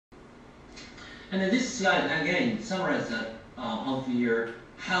And then this slide again summarizes of the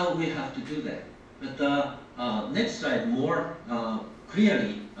how we have to do that. But the next slide more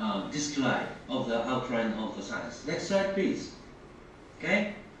clearly describe of the outline of the science. Next slide, please.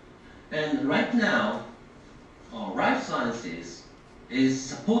 Okay. And right now, life sciences is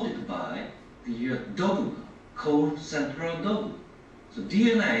supported by the dogma called central dogma. So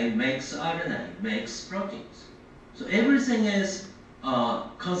DNA makes RNA, makes proteins. So everything is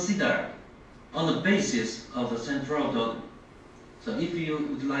considered on the basis of the central dogma. So if you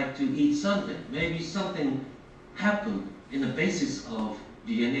would like to eat something, maybe something happened in the basis of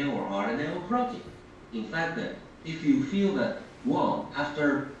DNA or RNA or protein. In fact, if you feel that, well,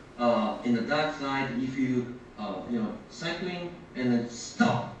 after in the dark side, if you cycling and then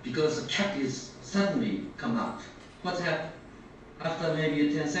stop because the cat is suddenly come out, what's happened? After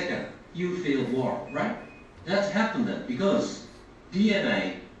maybe 10 seconds, you feel warm, right? That's happened because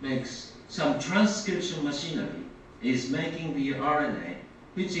DNA makes some transcription machinery is making the RNA,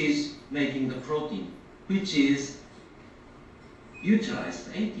 which is making the protein, which is utilize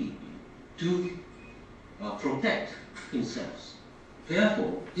the ATP to protect himself.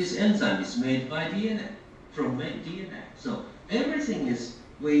 Therefore, this enzyme is made by DNA, from DNA. So everything is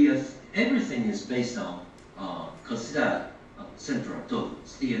based on considered central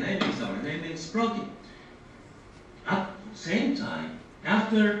dogmas. DNA makes RNA makes protein. At the same time,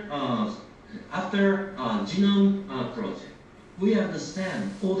 after genome project, we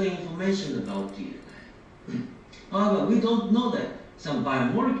understand all the information about DNA. However, we don't know that some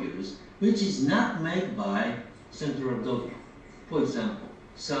biomolecules which is not made by central dogma. For example,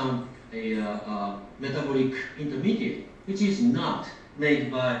 some metabolic intermediate which is not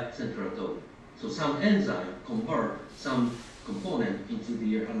made by central dogma. So some enzyme convert some component into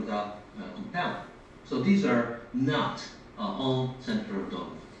the another compound. So these are not on central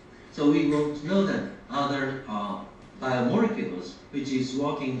dogma. So we want to know that other biomolecules which is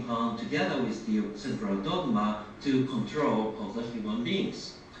working together with the central dogma to control of the human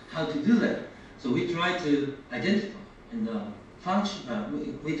beings. How to do that? So we try to identify and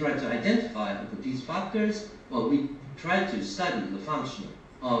we try to identify these factors, or we try to study the function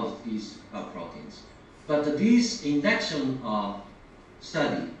of these proteins. But this induction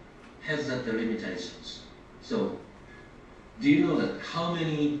study has the limitations. So do you know that how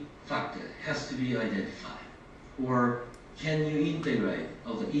many factors has to be identified? Or can you integrate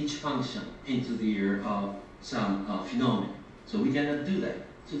of each function into the some phenomenon? So we cannot do that.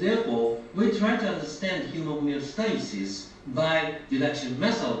 So therefore, we try to understand human homeostasis by deduction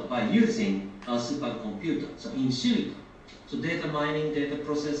method by using a supercomputer, so in silico. So data mining, data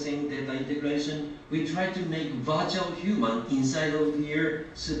processing, data integration, we try to make virtual human inside of the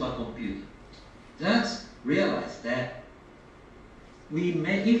supercomputer. Let's realize that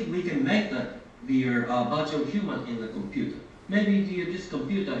if we can make the virtual human in the computer, maybe this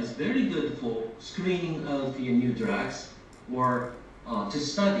computer is very good for screening of the new drugs or to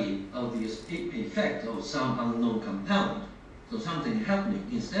study of the effect of some unknown compound. So something happening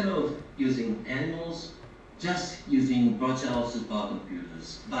instead of using animals, just using virtual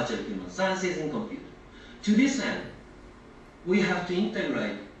supercomputers, virtual human sciences and computer. To this end, we have to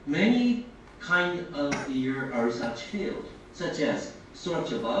integrate many kind of research fields, such as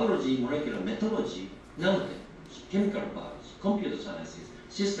structural biology, molecular methodology, nanotechnology, chemical biology, computer sciences,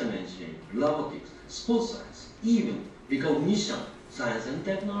 system engineering, robotics, sports science, even recognition, science and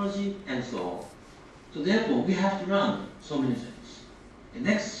technology, and so on. So therefore, we have to run so many things. The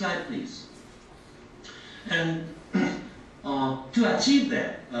next slide, please. And to achieve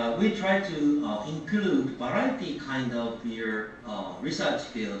that, we try to include variety kind of research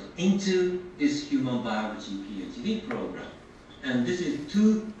fields into this human biology Ph.D. program. And this is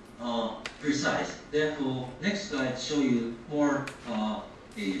too precise. Therefore, next slide show you more a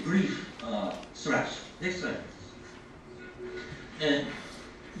brief structure. Next slide. And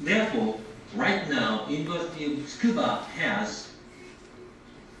therefore, right now, University of Tsukuba has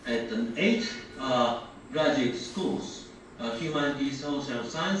at 8 graduate schools, humanities, social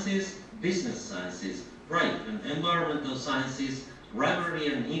sciences, business sciences, life and environmental sciences, library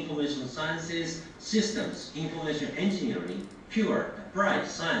and information sciences, systems, information engineering, pure applied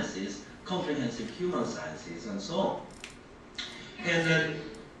sciences, comprehensive human sciences, and so on. And then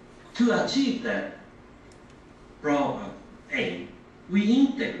to achieve that aim, we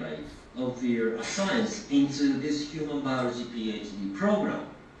integrate of the science into this human biology Ph.D. program.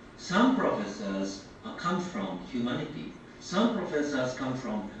 Some professors come from humanity. Some professors come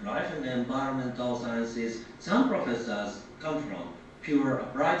from life and environmental sciences. Some professors come from pure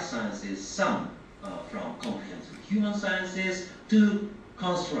applied sciences. Some from comprehensive human sciences to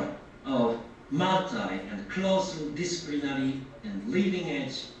construct of multi and closely disciplinary and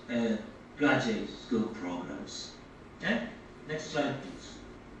leading-edge graduate school programs. Okay? Next slide, please.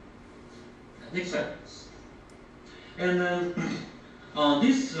 Next slide, please. And then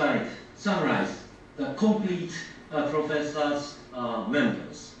this slide summarizes the complete professor's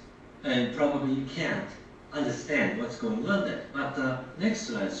members. And probably you can't understand what's going on there. But next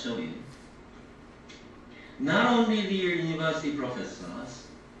slide show you. Not only the university professors,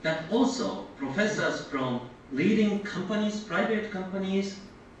 but also professors from leading companies, private companies,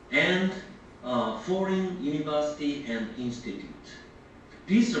 and foreign university and institute.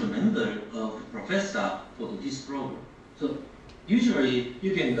 These are members of the professor for this program. So usually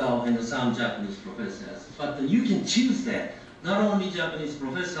you can go and some Japanese professors, but you can choose that. Not only Japanese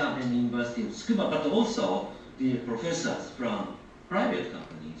professor in the University of Tsukuba, but also the professors from private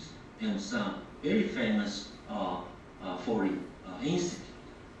companies and some very famous foreign institute.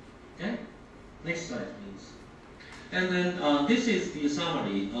 Okay? Next slide, please. And then this is the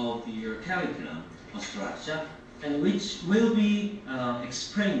summary of your curriculum structure, and which will be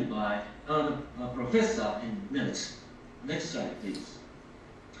explained by a professor in minutes. Next slide, please.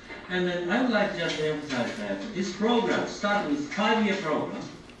 And then I would like just to emphasize that this program started with 5-year program.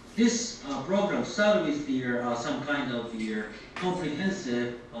 This program started with some kind of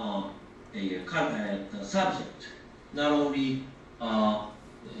comprehensive subject. Not only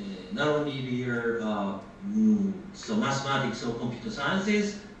so mathematics or computer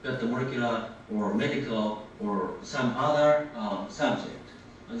sciences, but the molecular or medical or some other subject.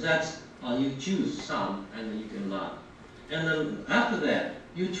 And that's you choose some and then you can learn. And then after that,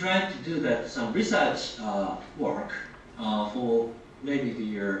 you try to do that some research work for maybe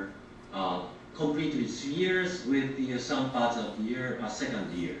completely 3 years with some parts of the year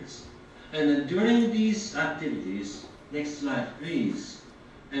second years. And then during these activities, next slide please,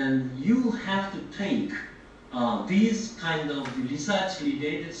 and you have to take these kind of research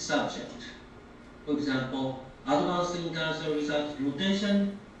related subject. For example, advanced international research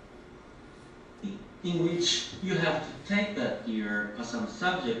rotation, in which you have to take that some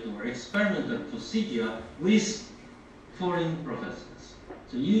subject or experimental procedure with foreign professors.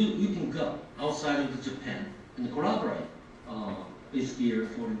 So you can go outside of Japan and collaborate with your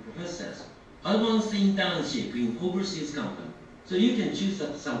foreign professors. Advanced internship in overseas company. So you can choose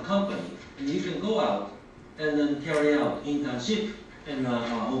some company and you can go out and then carry out internship in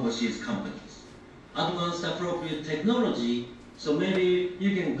overseas companies. Advanced appropriate technology. So maybe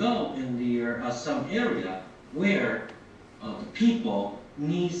you can go in some area where the people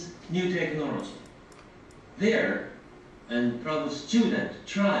needs new technology. There, and probably student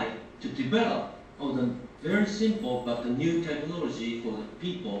try to develop the very simple but the new technology for the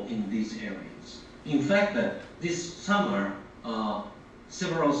people in these areas. In fact, this summer,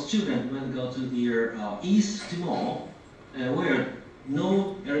 several students will go to the East Timor, where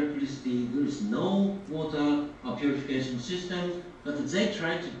no electricity, there is no water purification system, but they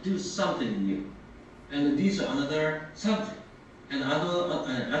try to do something new. And these are another subject. And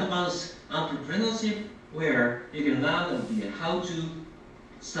advanced entrepreneurship, where you can learn how to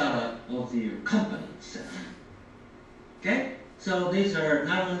start up of the company itself. Okay? So these are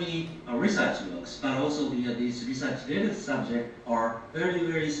not only research works, but also these research-related subjects are very,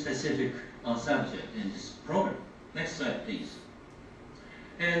 very specific subject in this program. Next slide, please.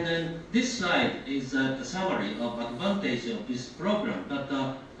 And then this slide is a summary of advantage of this program, but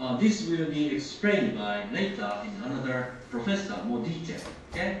this will be explained by later in another professor, more detail.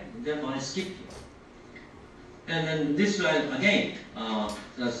 Okay? Therefore I skip here. And then this slide again,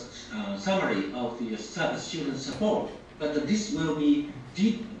 the summary of the student support, but this will be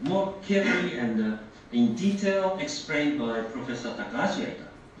more carefully and in detail explained by Professor Takahashi later.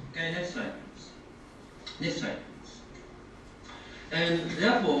 Okay, next slide, please. Next slide, please. And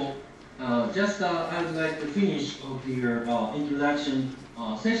therefore, I would like to finish of your introduction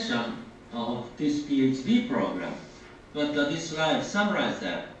session of this PhD program. But this slide summarizes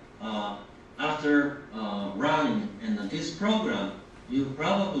that after running in this program, you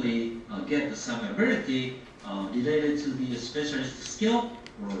probably get some ability related to the specialist skill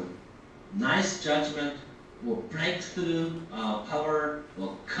or nice judgment or breakthrough power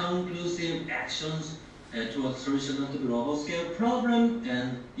or conclusive actions towards solution of the global scale problem,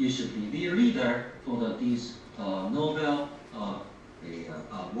 and you should be the leader for this Nobel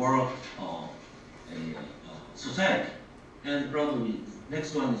World Society. And probably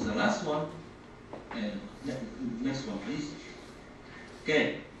next one is the last one. And next one, please.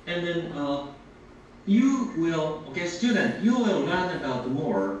 Okay, and then you will, student, you will learn about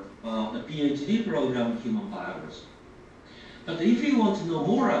more the PhD program in human biology. But if you want to know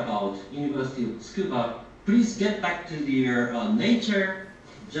more about University of Tsukuba, please get back to their Nature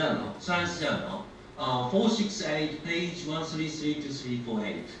journal, Science journal, 468, page 133 to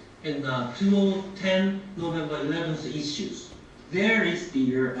 348, and 2010 November 11th issues. There is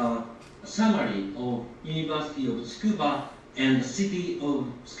the summary of University of Tsukuba and the city of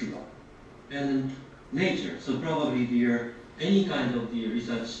Tsukuba and Nature. So probably any kind of the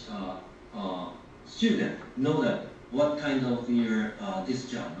research student know that what kind of this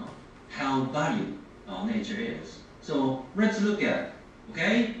journal, how valuable Nature is. So let's look at,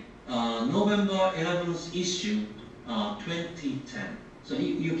 okay, November 11th issue, 2010. So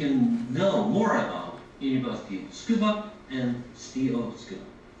you can know more about University of Tsukuba and city of Tsukuba.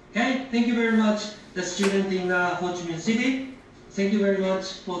 Okay, thank you very much, the student in Ho Chi Minh City. Thank you very much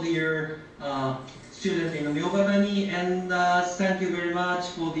for your student in Myogadani, and thank you very much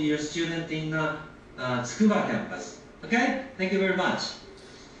for the student in Tsukuba campus. Okay, thank you very much.